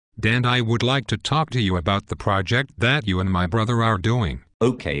Dan, I would like to talk to you about the project that you and my brother are doing.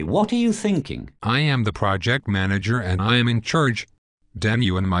 Okay, what are you thinking? I am the project manager and I am in charge. Dan,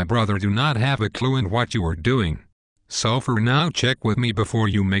 you and my brother do not have a clue in what you are doing. So for now, check with me before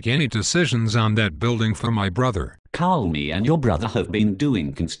you make any decisions on that building for my brother. Carl, me and your brother have been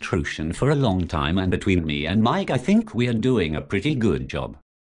doing construction for a long time, and between me and Mike, I think we are doing a pretty good job.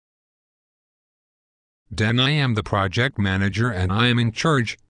 Dan, I am the project manager and I am in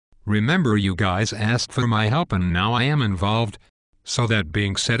charge. Remember, you guys asked for my help and now I am involved. So that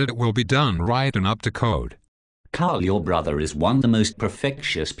being said, it will be done right and up to code. Carl, your brother is one of the most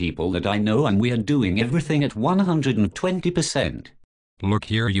perfectious people that I know, and we are doing everything at 120%. Look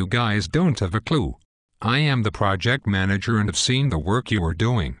here, you guys don't have a clue. I am the project manager and have seen the work you are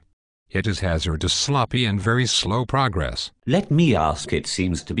doing. It is hazardous, sloppy, and very slow progress. Let me ask, it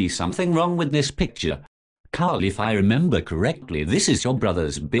seems to be something wrong with this picture. Carl, if I remember correctly, this is your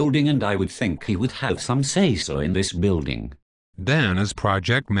brother's building, and I would think he would have some say-so in this building. Dan, as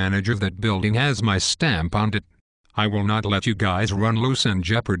project manager, that building has my stamp on it. I will not let you guys run loose and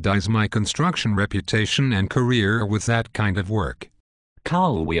jeopardize my construction reputation and career with that kind of work.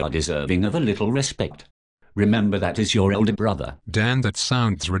 Carl, we are deserving of a little respect. Remember, that is your older brother. Dan, that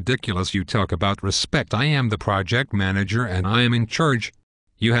sounds ridiculous. You talk about respect. I am the project manager and I am in charge.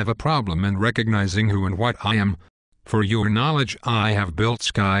 You have a problem in recognizing who and what I am. For your knowledge, I have built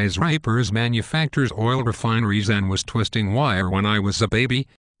skyscrapers, manufactures oil refineries, and was twisting wire when I was a baby.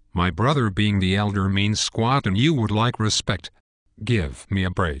 My brother, being the elder, means squat, and you would like respect. Give me a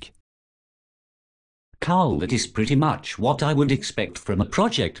break. Carl, that is pretty much what I would expect from a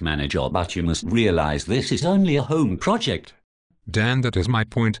project manager, but you must realize this is only a home project. Dan, that is my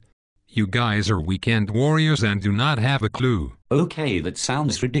point. You guys are weekend warriors and do not have a clue. Okay, that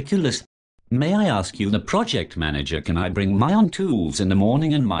sounds ridiculous. May I ask you, the project manager, can I bring my own tools in the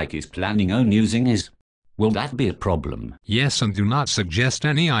morning and Mike is planning on using his? Will that be a problem? Yes, and do not suggest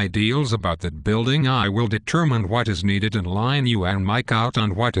any ideals about that building. I will determine what is needed and line you and Mike out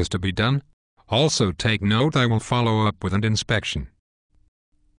on what is to be done. Also take note, I will follow up with an inspection.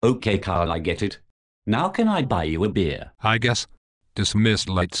 Okay, Carl, I get it. Now can I buy you a beer? I guess. Dismissed.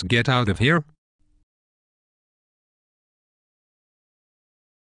 Let's get out of here.